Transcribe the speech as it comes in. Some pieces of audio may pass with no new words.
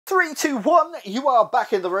Three, two, one, you are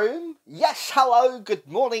back in the room. Yes, hello, good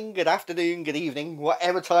morning, good afternoon, good evening,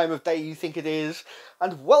 whatever time of day you think it is.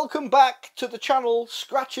 And welcome back to the channel,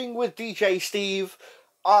 Scratching with DJ Steve.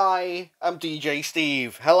 I am DJ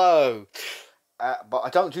Steve, hello. But I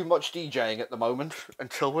don't do much DJing at the moment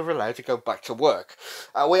until we're allowed to go back to work.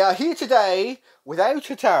 We are here today without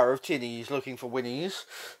a Tower of Tinnies looking for Winnies.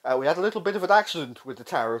 We had a little bit of an accident with the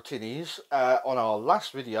Tower of Tinnies on our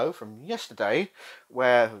last video from yesterday,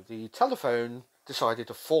 where the telephone decided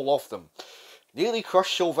to fall off them. Nearly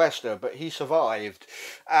crushed Sylvester, but he survived.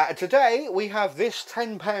 Today we have this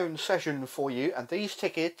 £10 session for you, and these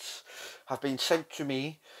tickets have been sent to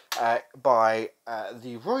me by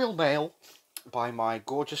the Royal Mail, by my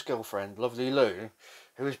gorgeous girlfriend, Lovely Lou,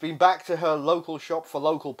 who has been back to her local shop for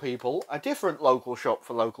local people, a different local shop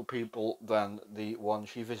for local people than the one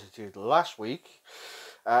she visited last week.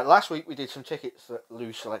 Last week we did some tickets that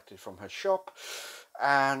Lou selected from her shop,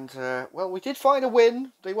 and well, we did find a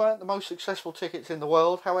win. They weren't the most successful tickets in the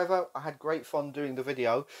world, however I had great fun doing the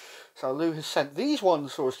video. So Lou has sent these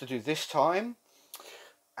ones for us to do this time,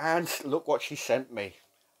 and look what she sent me.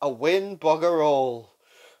 A win bugger all.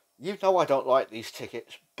 You know I don't like these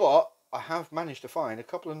tickets, but I have managed to find a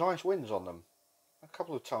couple of nice wins on them. A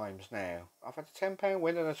couple of times now. I've had a £10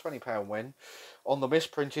 win and a £20 win on the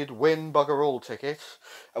misprinted win bugger all tickets.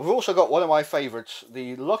 And we've also got one of my favourites,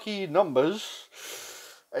 the lucky numbers.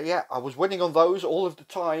 Yeah, I was winning on those all of the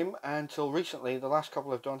time until recently. The last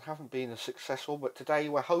couple I've done haven't been as successful, but today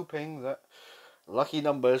we're hoping that lucky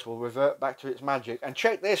numbers will revert back to its magic. And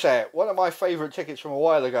check this out, one of my favourite tickets from a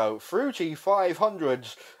while ago, Fruity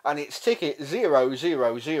 500s, and it's ticket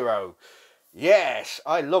 000. Yes,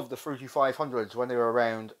 I love the Fruity 500s when they were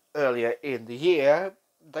around earlier in the year.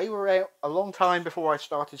 They were out a long time before I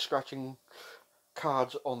started scratching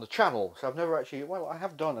cards on the channel, so I've never actually, well, I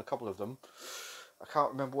have done a couple of them. I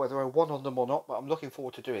can't remember whether I won on them or not, but I'm looking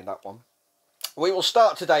forward to doing that one. We will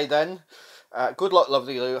start today then. Good luck,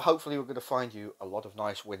 Lovely Lou. Hopefully we're going to find you a lot of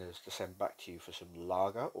nice winners to send back to you for some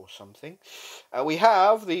lager or something. We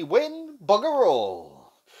have the win bugger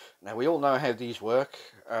all. Now we all know how these work.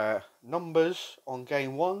 Numbers on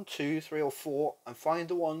game 1, 2, 3 or 4, and find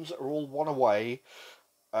the ones that are all one away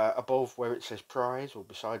above where it says prize or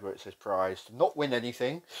beside where it says prize to not win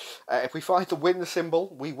anything. If we find the win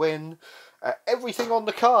symbol, we win everything on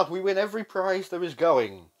the card. We win every prize there is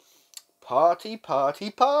going. Party,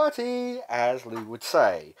 party, party, as Lou would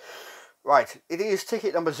say. Right, it is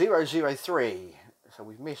ticket number 003. So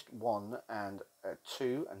we've missed 1 and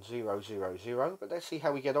 2 and 000. But let's see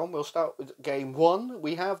how we get on. We'll start with game 1.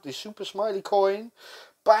 We have the Super Smiley coin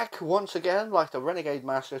back once again, like the Renegade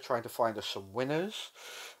Master, trying to find us some winners.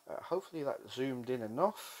 Hopefully that zoomed in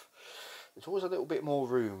enough. There's always a little bit more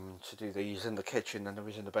room to do these in the kitchen than there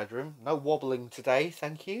is in the bedroom. No wobbling today,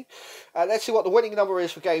 thank you. Let's see what the winning number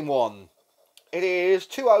is for game 1. It is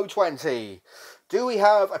 2020. Do we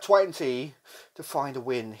have a 20 to find a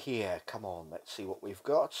win here? Come on, let's see what we've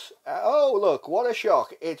got. Oh, look, what a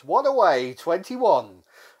shock. It's one away, 21.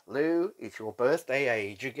 Lou, it's your birthday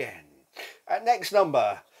age again. Next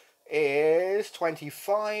number is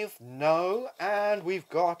 25. No, and we've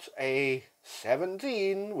got a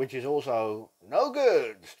 17, which is also no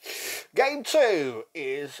good. Game 2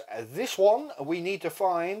 is this one. We need to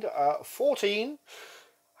find 14.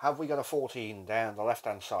 Have we got a 14 down the left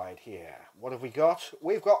hand side here? What have we got?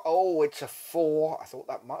 We've got, oh, it's a 4. I thought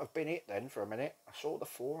that might have been it then for a minute. I saw the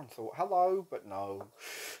 4 and thought hello, but no.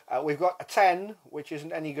 We've got a 10, which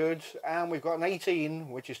isn't any good, and we've got an 18,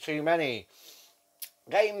 which is too many.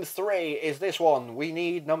 Game 3 is this one. We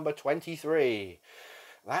need number 23.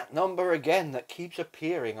 That number again that keeps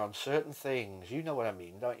appearing on certain things. You know what I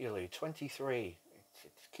mean, don't you, Lou? 23.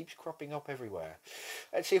 It keeps cropping up everywhere.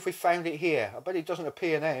 Let's see if we found it here. I bet it doesn't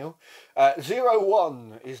appear now.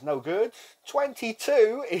 01 is no good.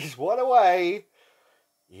 22 is one away.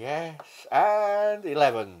 Yes, and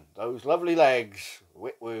 11. Those lovely legs.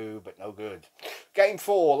 Whit-woo, but no good. Game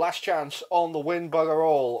 4, last chance on the win bugger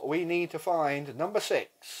all. We need to find number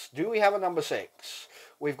 6. Do we have a number 6?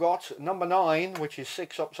 We've got number 9, which is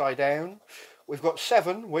 6 upside down. We've got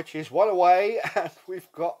 7, which is 1 away. And we've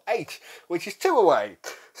got 8, which is 2 away.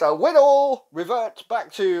 So win all reverts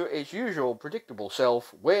back to its usual predictable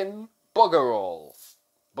self. Win bugger all.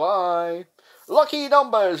 Bye. Lucky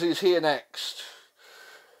Numbers is here next.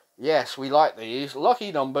 Yes, we like these.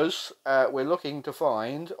 Lucky numbers, we're looking to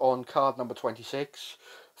find on card number 26.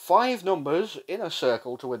 5 numbers in a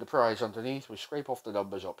circle to win the prize underneath. We scrape off the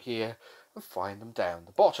numbers up here and find them down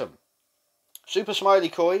the bottom. Super Smiley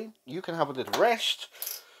coin, you can have a little rest.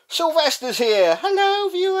 Sylvester's here. Hello,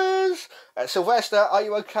 viewers. Sylvester, are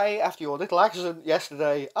you okay after your little accident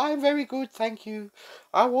yesterday? I'm very good, thank you.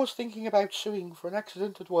 I was thinking about suing for an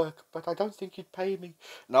accident at work, but I don't think you'd pay me.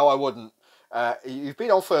 No, I wouldn't. You've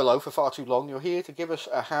been on furlough for far too long. You're here to give us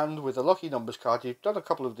a hand with the lucky numbers card. You've done a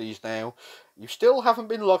couple of these now. You still haven't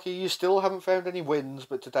been lucky. You still haven't found any wins,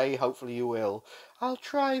 but today hopefully you will. I'll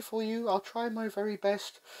try for you. I'll try my very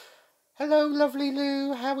best. Hello, lovely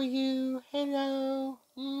Lou. How are you? Hello.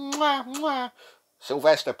 Mwah, mwah.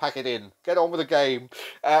 Sylvester, pack it in. Get on with the game.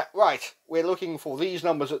 Right, we're looking for these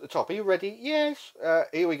numbers at the top. Are you ready? Yes.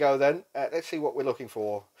 Here we go then. Let's see what we're looking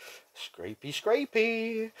for. Scrapey,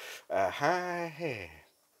 scrapey. Hi.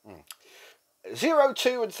 0,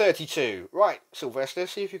 2 and 32. Right, Sylvester,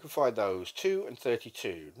 see if you can find those. 2 and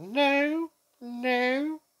 32. No.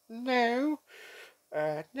 No. No.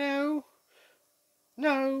 No.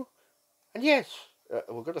 No. And yes,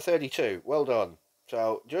 we've got a 32. Well done.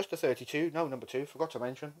 So, just a 32. No, number 2. Forgot to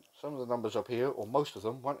mention, some of the numbers up here, or most of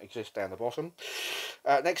them, won't exist down the bottom.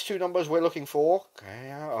 Next two numbers we're looking for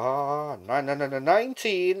are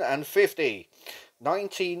 19 and 50.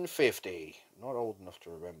 1950. Not old enough to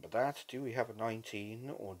remember that. Do we have a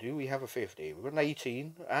 19 or do we have a 50? We've got an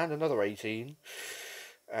 18 and another 18.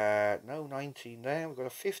 No 19 there. We've got a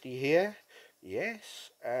 50 here.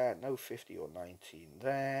 Yes, no 50 or 19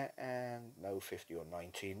 there, and no 50 or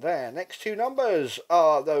 19 there. Next two numbers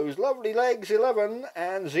are those lovely legs, 11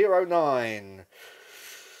 and 09.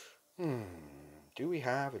 Do we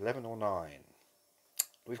have 11 or 9?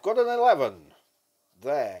 We've got an 11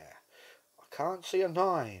 there. I can't see a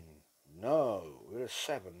 9. No, we've got a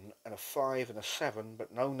 7 and a 5 and a 7,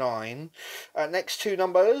 but no 9. Next two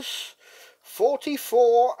numbers,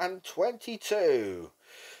 44 and 22.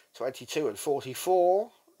 22 and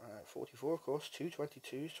 44. 44, of course, two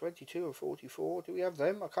 22s. 22 and 44. Do we have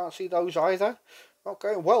them? I can't see those either. Not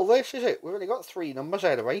going well, this, is it? We've only got 3 numbers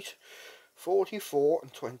out of 8. 44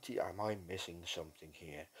 and 20. Am I missing something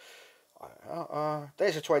here?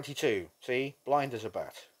 There's a 22. See? Blind as a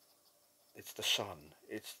bat. It's the sun.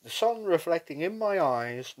 It's the sun reflecting in my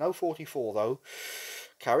eyes. No 44, though.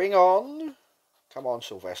 Carrying on. Come on,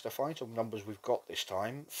 Sylvester, find some numbers we've got this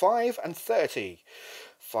time. 5 and 30.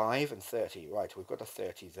 5 and 30. Right, we've got a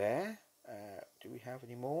 30 there. Do we have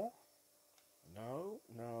any more? No.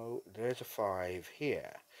 There's a 5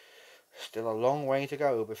 here. Still a long way to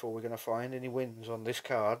go before we're going to find any wins on this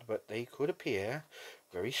card, but they could appear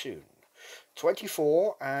very soon.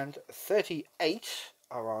 24 and 38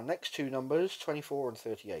 are our next two numbers. 24 and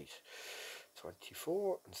 38.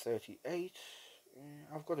 24 and 38.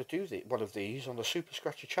 I've got to do one of these on the Super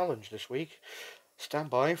Scratcher Challenge this week. Stand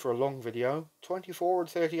by for a long video. 24 and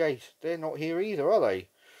 38. They're not here either, are they?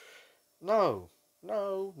 No.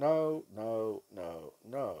 Not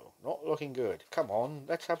looking good. Come on,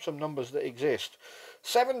 let's have some numbers that exist.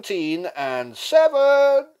 17 and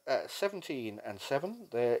 7. 17 and 7.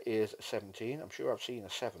 There is a 17. I'm sure I've seen a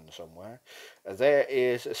 7 somewhere. There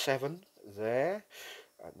is a 7 there.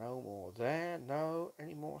 No more there. No.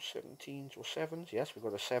 Any more 17s or 7s? Yes, we've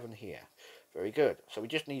got a 7 here. Very good. So we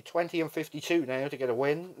just need 20 and 52 now to get a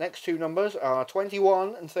win. Next two numbers are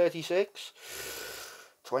 21 and 36.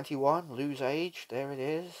 21, lose age. There it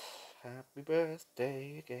is. Happy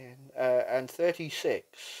birthday again. And 36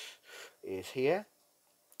 is here.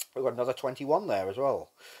 We've got another 21 there as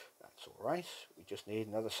well. That's all right. We just need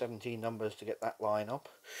another 17 numbers to get that line up.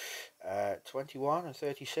 21 and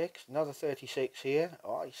 36, another 36 here.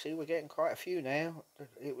 Oh, you see, we're getting quite a few now.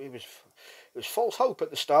 It was false hope at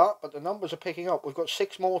the start, but the numbers are picking up. We've got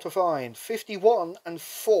 6 more to find. 51 and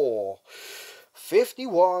 4.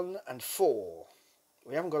 51 and 4.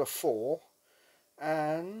 We haven't got a 4.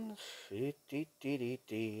 And we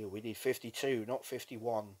need 52, not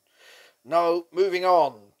 51. No, moving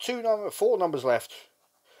on. 4 numbers left.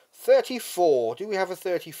 34. Do we have a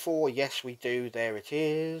 34? Yes, we do. There it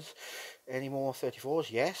is. Any more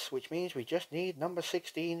 34s? Yes, which means we just need number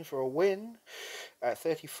 16 for a win.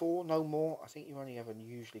 34, no more. I think you only ever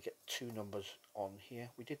usually get 2 numbers on here.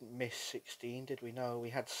 We didn't miss 16, did we? No, we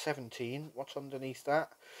had 17. What's underneath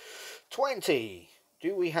that? 20.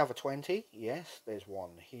 Do we have a 20? Yes, there's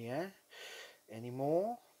one here. Any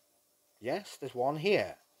more? Yes, there's one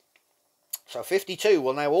here. So 52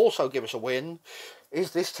 will now also give us a win.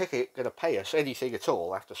 Is this ticket going to pay us anything at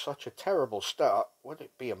all after such a terrible start? Would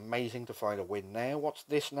it be amazing to find a win now? What's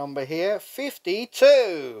this number here?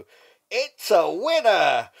 52. It's a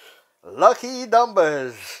winner. Lucky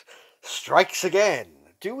numbers. Strikes again.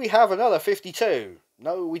 Do we have another 52?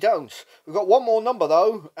 No, we don't. We've got one more number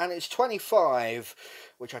though, and it's 25,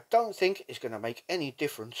 which I don't think is going to make any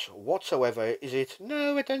difference whatsoever, is it?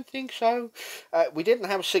 No, I don't think so. We didn't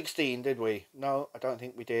have 16, did we? No, I don't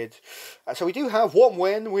think we did. So we do have one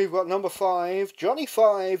win. We've got number 5. Johnny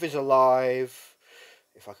 5 is alive.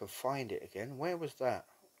 If I can find it again. Where was that?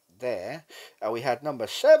 There. We had number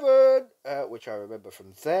 7, which I remember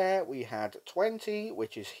from there. We had 20,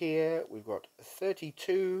 which is here. We've got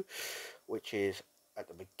 32, which is at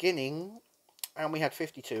the beginning, and we had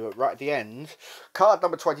 52 right at the end. Card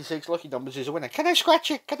number 26, Lucky Numbers, is a winner. Can I scratch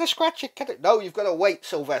it? Can I scratch it? No, you've got to wait,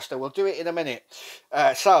 Sylvester. We'll do it in a minute.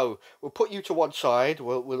 So we'll put you to one side.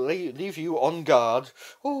 We'll leave you on guard.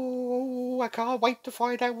 Oh, I can't wait to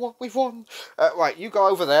find out what we've won. Right, you go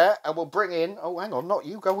over there, and we'll bring in. Oh, hang on, not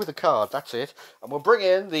you. Go with the card. That's it. And we'll bring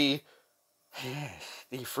in the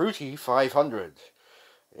Fruity 500.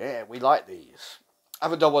 Yeah, we like these. I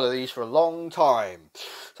haven't done one of these for a long time.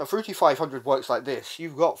 So Fruity 500 works like this.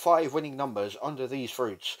 You've got 5 winning numbers under these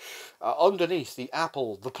fruits. Underneath, the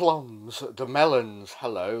apple, the plums, the melons.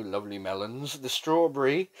 Hello, lovely melons. The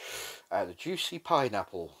strawberry, the juicy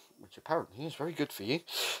pineapple, which apparently is very good for you.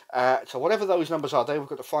 So whatever those numbers are, we've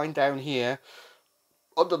got to find down here,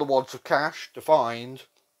 under the wads of cash, to find...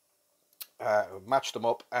 match them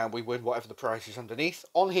up, and we win whatever the prize is underneath.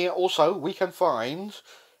 On here also, we can find...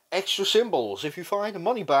 extra symbols. If you find a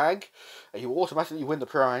money bag, you automatically win the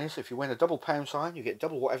prize. If you win a double pound sign, you get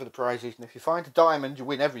double whatever the prize is. And if you find a diamond, you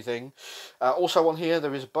win everything. Also on here,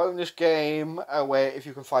 there is a bonus game where if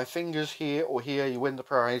you can find fingers here or here, you win the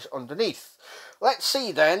prize underneath. Let's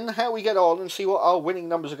see then how we get on and see what our winning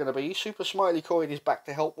numbers are going to be. Super Smiley Coin is back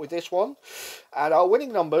to help with this one. And our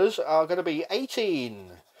winning numbers are going to be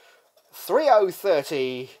 18,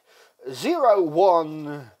 3030,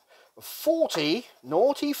 01, 40,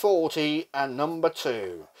 naughty 40, and number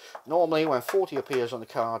 2. Normally when 40 appears on the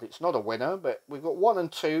card, it's not a winner, but we've got 1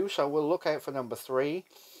 and 2, so we'll look out for number 3.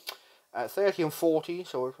 30 and 40,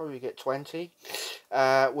 so we'll probably get 20.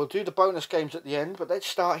 We'll do the bonus games at the end, but let's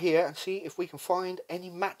start here and see if we can find any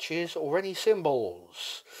matches or any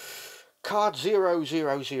symbols. Card 000.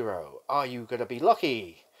 Are you going to be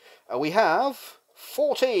lucky? We have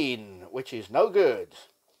 14, which is no good.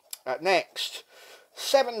 Next,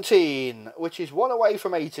 17, which is 1 away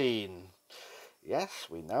from 18. Yes,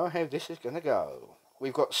 we know how this is going to go.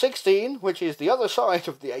 We've got 16, which is the other side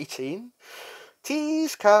of the 18.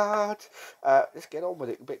 Tease card. Let's get on with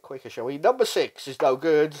it a bit quicker, shall we? Number 6 is no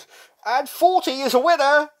good. And 40 is a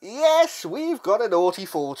winner. Yes, we've got a naughty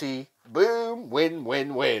 40. Boom, win,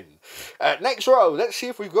 win, win. Next row, let's see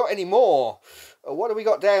if we've got any more. What have we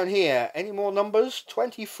got down here? Any more numbers?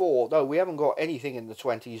 24. No, we haven't got anything in the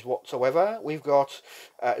 20s whatsoever. We've got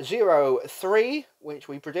 03, which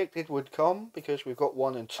we predicted would come because we've got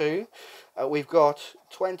 1 and 2. We've got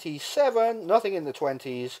 27, nothing in the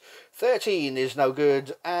 20s. 13 is no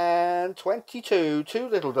good. And 22, 2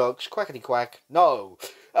 little ducks, quackity quack, no.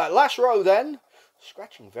 Last row then.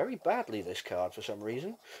 Scratching very badly this card for some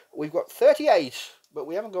reason. We've got 38, but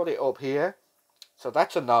we haven't got it up here. So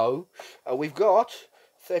that's a no. We've got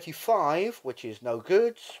 35, which is no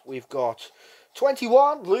good. We've got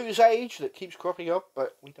 21, lose age, that keeps cropping up,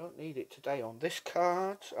 but we don't need it today on this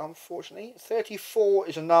card, unfortunately. 34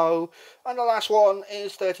 is a no. And the last one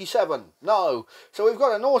is 37. No. So we've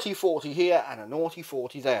got a naughty 40 here and a naughty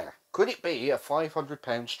 40 there. Could it be a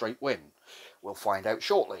 £500 straight win? We'll find out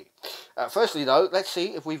shortly. Firstly, though, let's see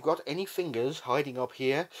if we've got any fingers hiding up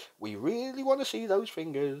here. We really want to see those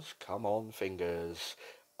fingers. Come on, fingers.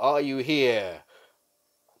 Are you here?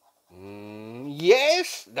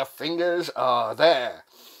 Yes, the fingers are there.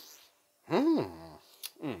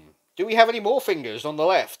 Do we have any more fingers on the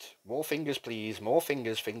left? More fingers, please. More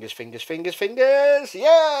fingers, fingers, fingers, fingers, fingers.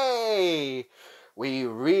 Yay! We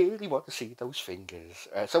really want to see those fingers.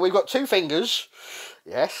 So we've got 2 fingers.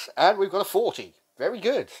 Yes, and we've got a 40. Very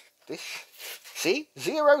good. This, see?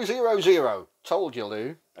 000. Told you,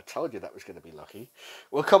 Lou. I told you that was going to be lucky.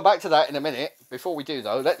 We'll come back to that in a minute. Before we do,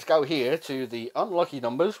 though, let's go here to the unlucky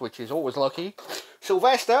numbers, which is always lucky.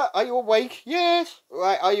 Sylvester, are you awake? Yes.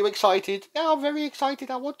 Right, are you excited? Yeah, I'm very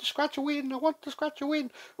excited. I want to scratch a win. I want to scratch a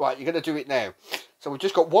win. Right, you're going to do it now. So we've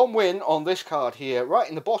just got 1 win on this card here, right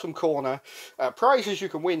in the bottom corner. Prizes you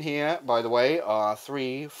can win here, by the way, are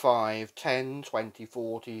 3, 5, 10, 20,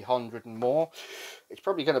 40, 100 and more. It's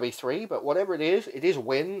probably going to be 3, but whatever it is a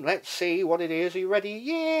win. Let's see what it is. Are you ready?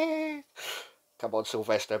 Yeah! Come on,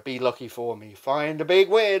 Sylvester, be lucky for me. Find a big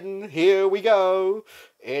win. Here we go.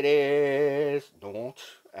 It is 0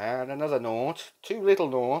 and another 0. 2 little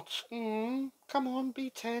noughts. Come on,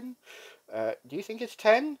 be 10. Do you think it's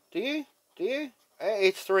 10? Do you?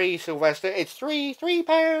 It's 3, Sylvester. It's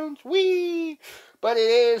 £3. Whee! But it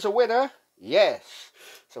is a winner. Yes.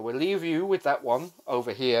 So we'll leave you with that one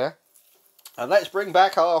over here. And let's bring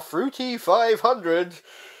back our Fruity 500.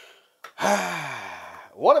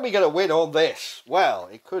 What are we going to win on this? Well,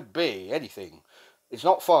 it could be anything. It's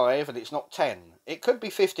not 5 and it's not 10. It could be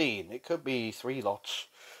 15. It could be 3 lots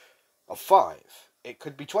of 5. It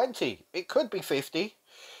could be 20. It could be 50.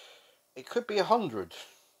 It could be 100.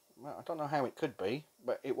 Well, I don't know how it could be,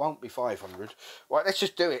 but it won't be 500. Right, let's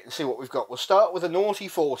just do it and see what we've got. We'll start with a naughty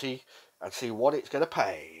 40 and see what it's going to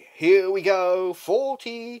pay. Here we go.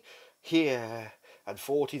 40 here and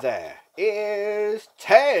 40 there is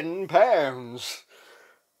 £10.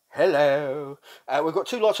 Hello. We've got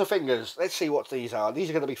 2 lots of fingers. Let's see what these are. These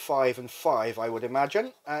are going to be 5 and 5, I would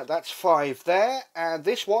imagine. That's 5 there. And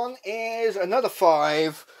this one is another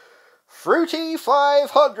 5. Fruity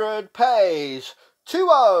 500 pays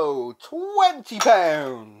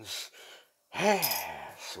 £20.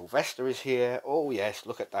 Sylvester is here. Oh, yes,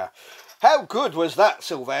 look at that. How good was that,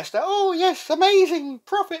 Sylvester? Oh, yes, amazing.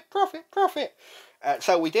 Profit, profit, profit.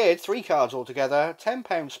 So we did 3 cards altogether,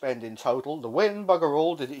 £10 spend in total. The win, bugger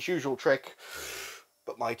all, did its usual trick.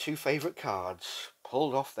 But my 2 favourite cards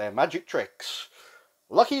pulled off their magic tricks.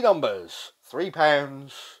 Lucky numbers,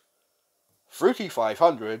 £3. Fruity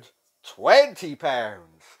 500, £20.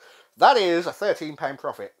 That is a £13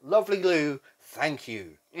 profit. Lovely Lou, thank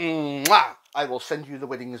you. Mwah! I will send you the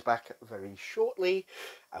winnings back very shortly,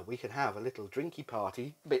 and we can have a little drinky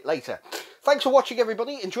party a bit later. Thanks for watching,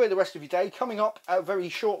 everybody. Enjoy the rest of your day. Coming up very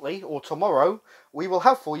shortly, or tomorrow, we will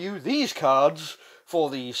have for you these cards for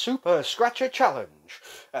the Super Scratcher Challenge.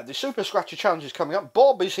 The Super Scratcher Challenge is coming up.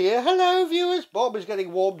 Bob is here. Hello, viewers. Bob is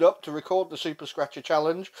getting warmed up to record the Super Scratcher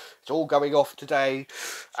Challenge. It's all going off today.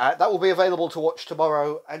 That will be available to watch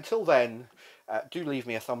tomorrow. Until then, do leave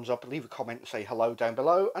me a thumbs up, leave a comment, say hello down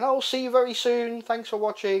below, and I'll see you very soon. Thanks for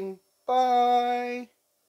watching. Bye.